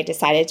Durée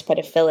decided to put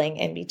a filling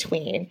in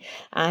between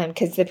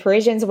because the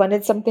Parisians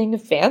wanted something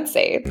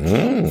fancy.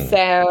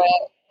 So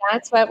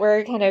that's what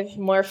we're kind of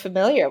more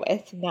familiar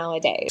with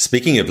nowadays.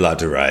 Speaking of La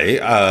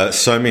Durée,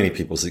 so many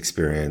people's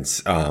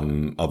experience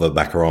of a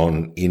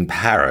macaron in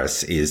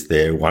Paris is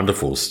their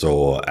wonderful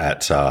store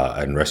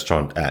and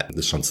restaurant at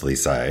the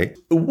Champs-Élysées.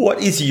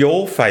 What is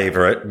your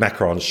favourite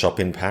macaron shop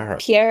in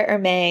Paris? Pierre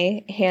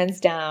Hermé, hands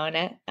down.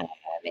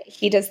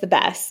 He does the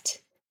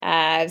best.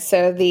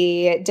 So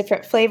the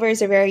different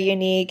flavors are very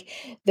unique.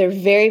 They're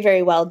very,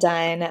 very well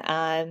done.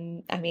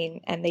 And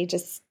they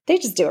just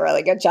do a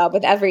really good job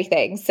with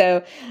everything.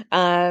 So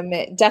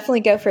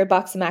definitely go for a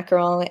box of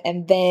macarons.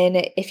 And then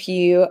if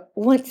you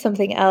want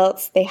something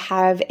else, they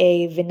have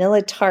a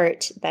vanilla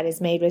tart that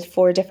is made with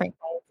 4 different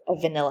kinds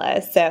of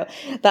vanilla. So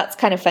that's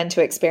kind of fun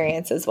to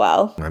experience as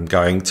well. I'm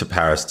going to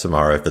Paris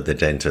tomorrow for the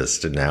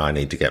dentist, and now I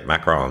need to get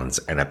macarons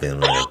and a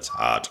vanilla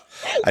tart,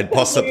 and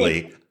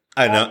possibly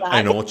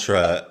an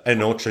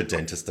ultra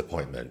dentist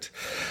appointment.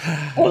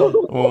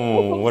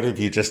 Oh, what have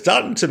you just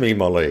done to me,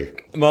 Molly?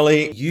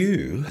 Molly,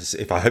 you,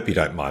 if I hope you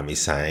don't mind me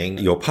saying,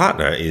 your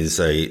partner is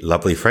a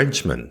lovely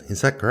Frenchman. Is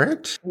that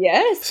correct?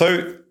 Yes.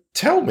 So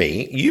tell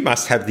me, you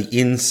must have the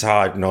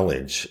inside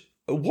knowledge.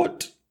 When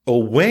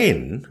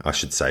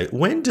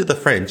do the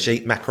French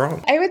eat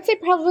macarons? I would say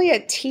probably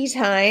at tea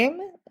time,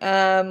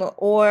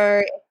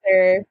 or if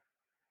they're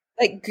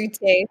like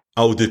goûter.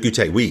 Oh, the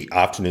goûter, oui,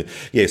 afternoon.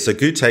 Yeah, so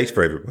goûter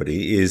for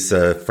everybody is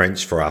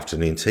French for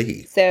afternoon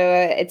tea. So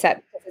it's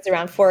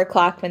around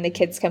 4:00 when the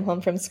kids come home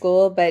from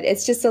school, but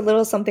it's just a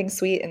little something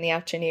sweet in the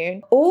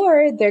afternoon.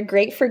 Or they're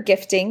great for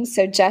gifting.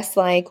 So just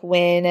like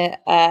when,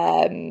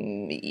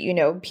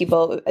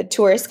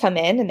 tourists come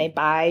in and they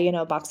buy,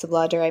 a box of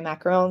La Durée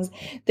macarons,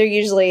 they're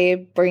usually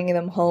bringing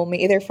them home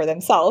either for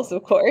themselves,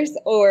 of course,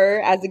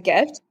 or as a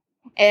gift.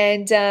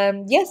 And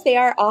yes, they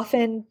are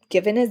often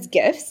given as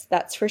gifts,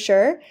 that's for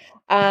sure,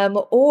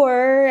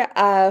 or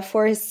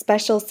for a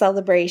special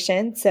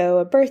celebration. So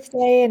a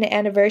birthday, an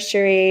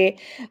anniversary,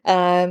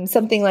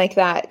 something like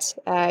that.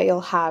 You'll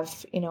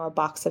have, a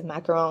box of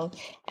macarons,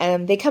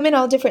 and they come in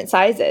all different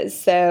sizes.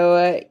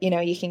 So,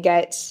 you can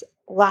get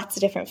lots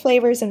of different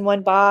flavors in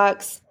one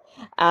box.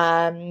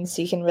 So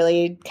you can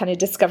really kind of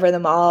discover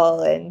them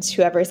all, and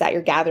whoever's at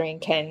your gathering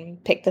can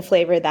pick the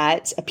flavor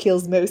that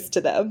appeals most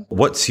to them.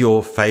 What's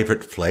your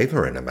favorite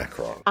flavor in a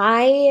macaron?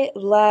 I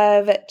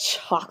love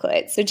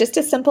chocolate. So just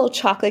a simple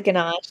chocolate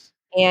ganache.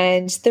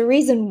 And the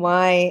reason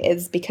why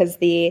is because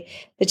the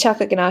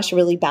chocolate ganache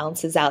really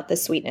balances out the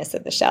sweetness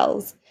of the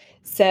shells.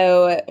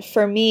 So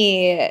for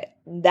me,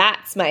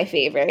 that's my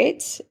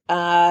favorite.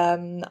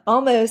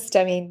 Almost,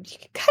 you can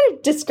kind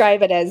of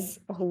describe it as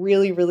a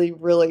really, really,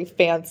 really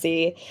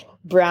fancy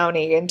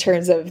brownie in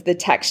terms of the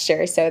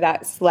texture. So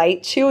that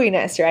slight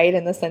chewiness, right,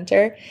 in the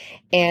center,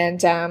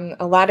 and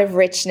a lot of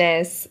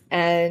richness.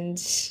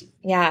 And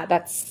yeah,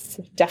 that's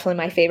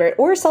definitely my favorite.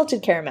 Or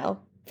salted caramel,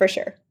 for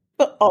sure.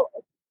 Or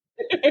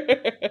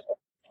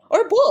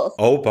both.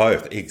 Oh,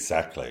 both,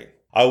 exactly.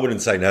 I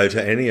wouldn't say no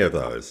to any of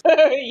those.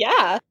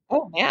 Yeah.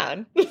 Oh,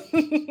 man.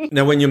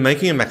 Now, when you're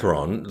making a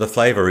macaron, the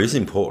flavor is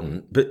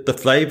important, but the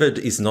flavor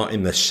is not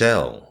in the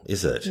shell,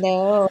 is it?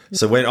 No.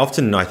 So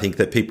often I think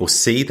that people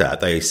see that.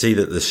 They see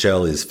that the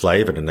shell is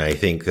flavored, and they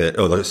think that,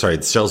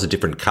 the shell's a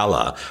different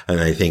color, and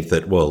they think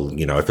that,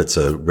 if it's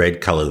a red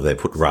color, they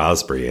put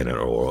raspberry in it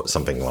or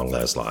something along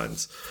those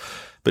lines.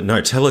 But no,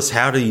 tell us,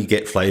 how do you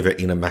get flavor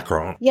in a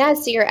macaron? Yeah,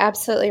 so you're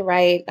absolutely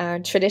right.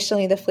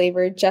 Traditionally, the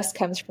flavor just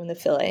comes from the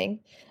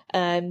filling.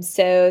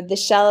 So the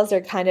shells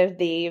are kind of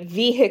the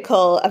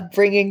vehicle of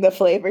bringing the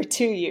flavor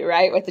to you,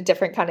 right? With a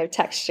different kind of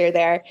texture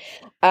there.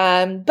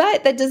 But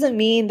that doesn't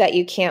mean that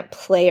you can't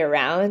play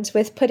around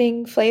with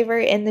putting flavor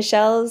in the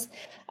shells.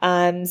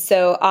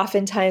 So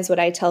oftentimes what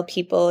I tell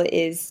people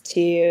is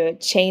to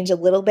change a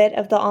little bit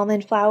of the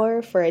almond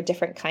flour for a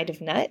different kind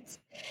of nut.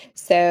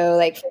 So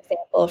like, for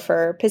example,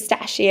 for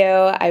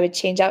pistachio, I would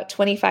change out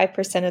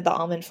 25% of the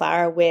almond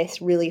flour with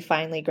really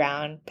finely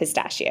ground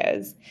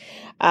pistachios.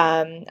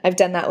 I've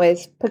done that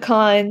with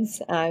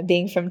pecans,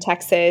 being from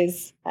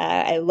Texas.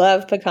 I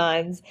love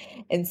pecans.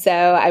 And so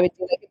I would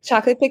do like a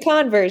chocolate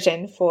pecan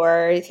version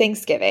for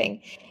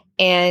Thanksgiving.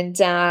 And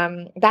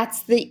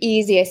that's the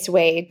easiest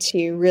way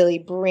to really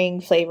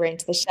bring flavor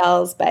into the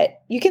shells.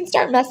 But you can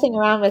start messing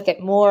around with it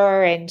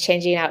more and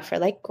changing it out for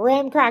like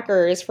graham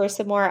crackers for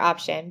some more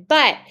option.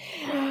 But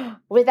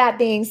with that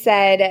being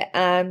said,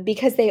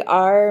 because they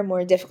are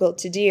more difficult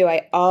to do,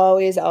 I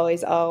always,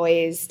 always,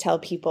 always tell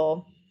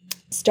people,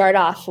 start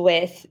off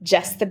with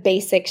just the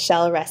basic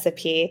shell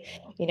recipe,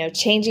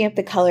 changing up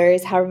the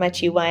colors however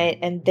much you want,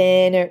 and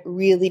then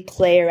really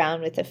play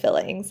around with the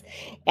fillings.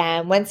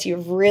 And once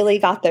you've really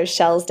got those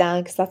shells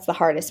down, because that's the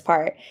hardest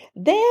part,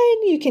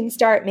 then you can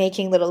start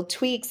making little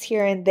tweaks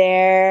here and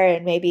there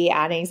and maybe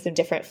adding some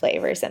different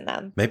flavors in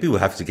them. Maybe we'll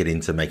have to get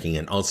into making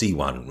an Aussie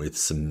one with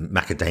some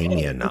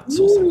macadamia nuts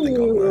or something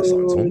along those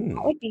lines.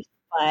 That would be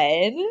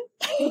fun.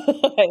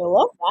 I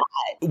love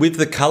that. With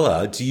the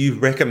color, do you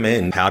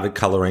recommend powdered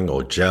coloring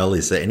or gel?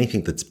 Is there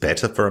anything that's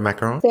better for a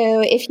macaron?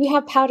 So if you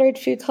have powdered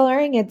food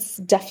coloring, it's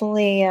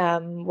definitely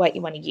what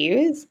you want to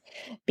use,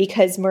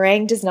 because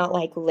meringue does not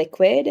like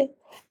liquid.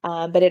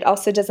 but it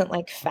also doesn't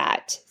like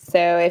fat.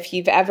 So if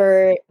you've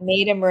ever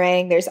made a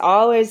meringue, there's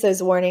always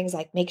those warnings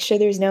like make sure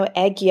there's no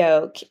egg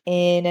yolk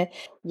in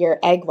your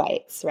egg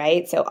whites,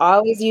 right? So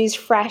always use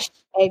fresh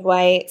egg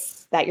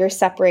whites that you're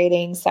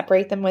separating.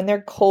 Separate them when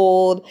they're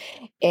cold,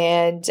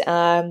 and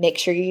make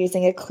sure you're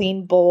using a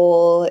clean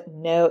bowl.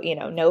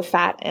 No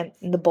fat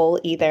in the bowl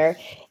either.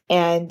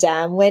 And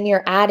when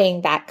you're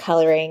adding that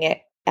coloring,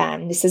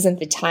 this isn't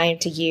the time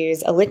to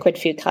use a liquid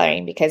food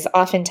coloring because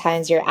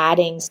oftentimes you're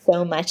adding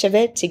so much of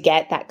it to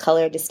get that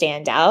color to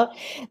stand out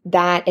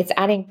that it's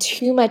adding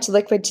too much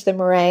liquid to the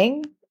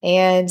meringue,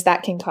 and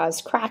that can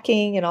cause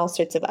cracking and all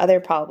sorts of other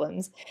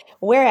problems.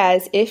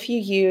 Whereas if you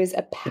use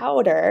a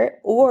powder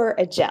or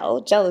a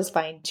gel is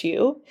fine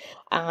too,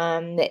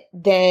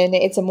 then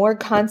it's a more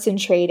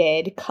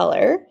concentrated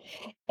color.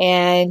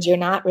 And you're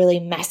not really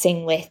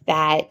messing with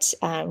that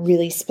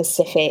really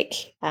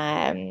specific,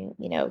 kind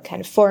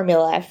of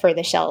formula for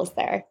the shells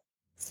there.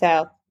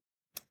 So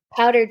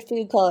powdered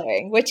food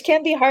coloring, which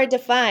can be hard to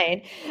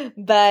find,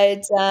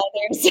 but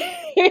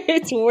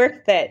it's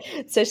worth it,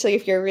 especially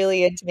if you're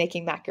really into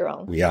making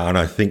macarons. Yeah, and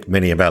I think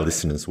many of our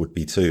listeners would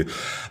be too.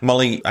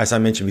 Molly, as I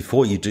mentioned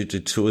before, you do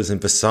tours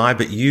in Versailles,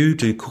 but you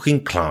do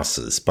cooking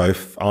classes,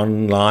 both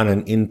online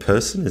and in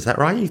person. Is that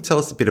right? You tell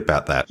us a bit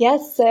about that.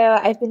 Yes, so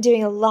I've been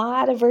doing a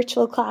lot of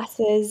virtual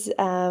classes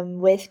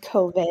with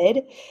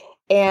COVID.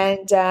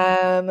 And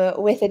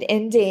with it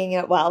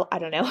ending, well, I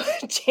don't know,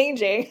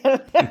 changing.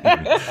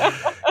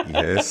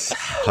 Yes,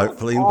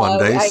 hopefully one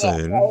day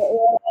soon.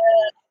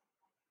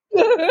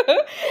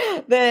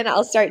 Then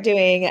I'll start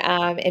doing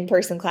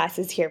in-person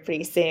classes here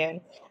pretty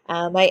soon.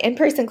 My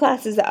in-person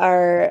classes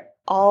are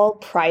all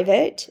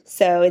private,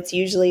 so it's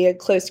usually a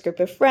close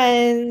group of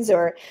friends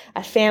or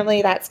a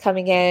family that's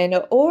coming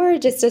in, or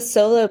just a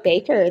solo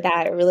baker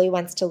that really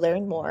wants to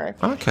learn more.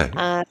 Okay.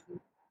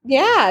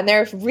 Yeah, and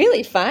they're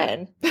really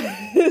fun.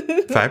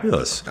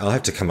 Fabulous. I'll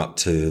have to come up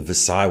to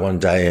Versailles one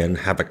day and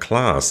have a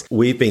class.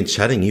 We've been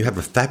chatting. You have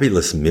a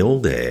fabulous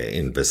mill there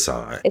in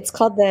Versailles. It's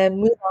called the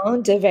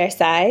Moulin de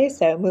Versailles.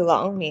 So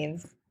Moulin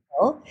means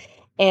mill.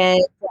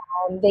 And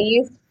they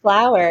use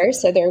flour.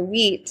 So their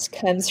wheat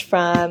comes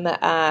from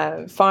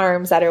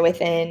farms that are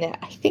within,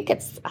 I think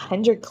it's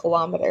 100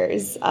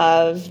 kilometers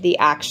of the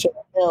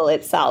actual mill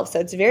itself. So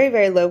it's very,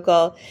 very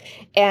local.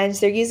 And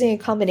they're using a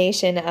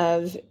combination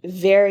of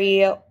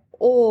very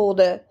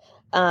old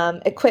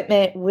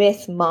equipment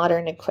with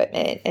modern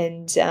equipment.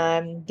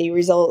 And the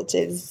result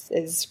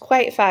is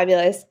quite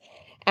fabulous.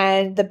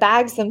 And the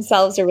bags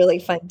themselves are really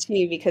fun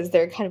too because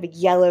they're kind of a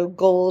yellow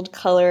gold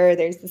color.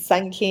 There's the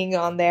Sun King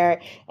on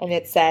there, and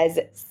it says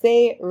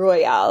 "C'est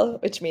Royal,"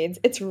 which means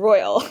it's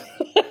royal.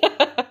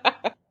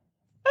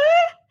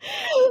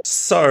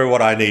 So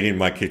what I need in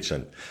my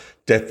kitchen,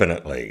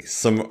 definitely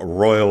some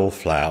royal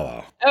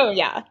flour. Oh,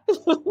 yeah.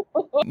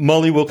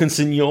 Molly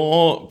Wilkinson,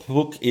 your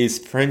book is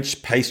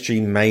French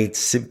Pastry Made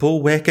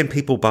Simple. Where can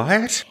people buy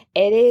it?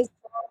 It is.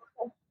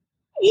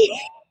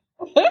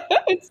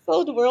 It's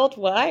sold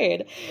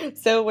worldwide.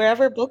 So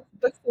wherever books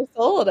are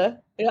sold.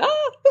 Yeah.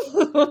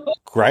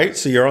 Great.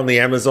 So you're on the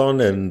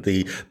Amazon and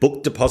the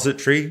Book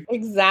Depository.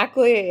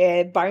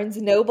 Exactly. Barnes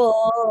 & Noble,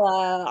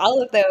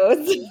 all of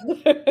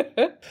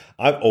those.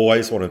 I've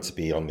always wanted to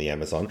be on the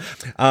Amazon.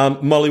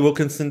 Molly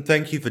Wilkinson,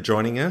 thank you for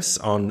joining us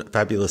on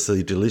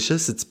Fabulously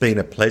Delicious. It's been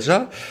a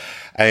pleasure.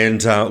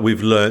 And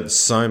we've learned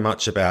so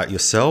much about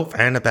yourself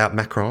and about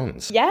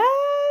macarons. Yes.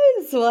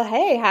 Well,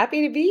 hey,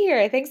 happy to be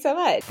here. Thanks so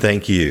much.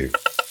 Thank you.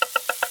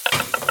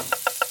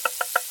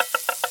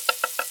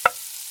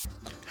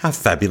 How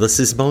fabulous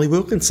is Molly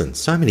Wilkinson?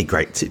 So many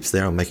great tips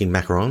there on making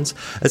macarons,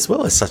 as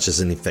well as such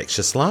as an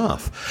infectious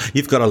laugh.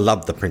 You've got to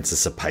love the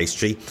Princess of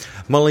Pastry.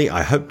 Molly,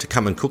 I hope to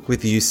come and cook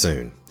with you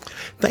soon.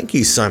 Thank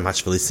you so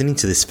much for listening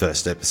to this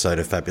first episode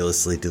of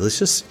Fabulously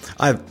Delicious.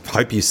 I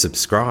hope you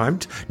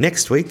subscribed.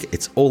 Next week,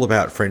 it's all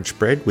about French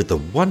bread with the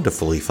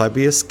wonderfully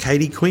fabulous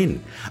Katie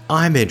Quinn.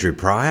 I'm Andrew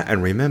Pryor,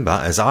 and remember,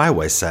 as I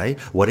always say,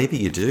 whatever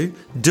you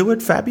do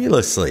it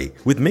fabulously.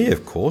 With me,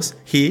 of course,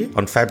 here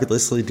on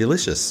Fabulously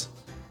Delicious.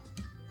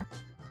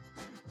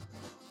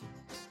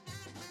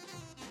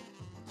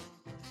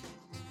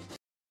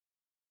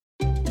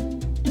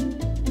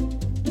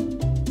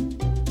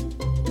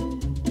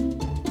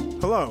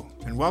 Hello,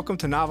 and welcome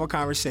to Novel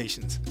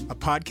Conversations, a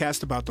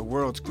podcast about the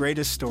world's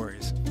greatest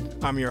stories.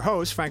 I'm your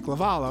host, Frank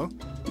Lavallo,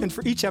 and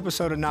for each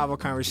episode of Novel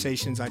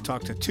Conversations, I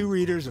talk to two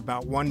readers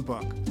about one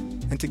book.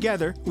 And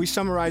together, we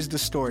summarize the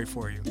story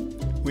for you.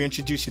 We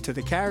introduce you to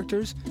the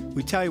characters,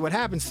 we tell you what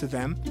happens to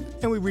them,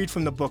 and we read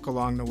from the book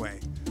along the way.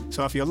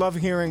 So if you love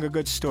hearing a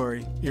good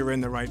story, you're in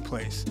the right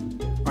place.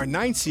 Our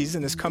 9th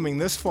season is coming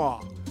this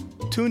fall.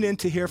 Tune in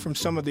to hear from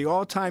some of the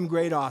all-time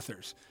great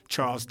authors,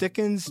 Charles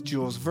Dickens,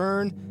 Jules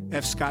Verne,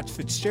 F. Scott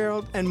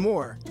Fitzgerald, and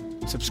more.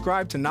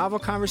 Subscribe to Novel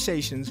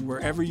Conversations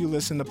wherever you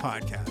listen to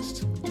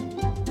podcasts.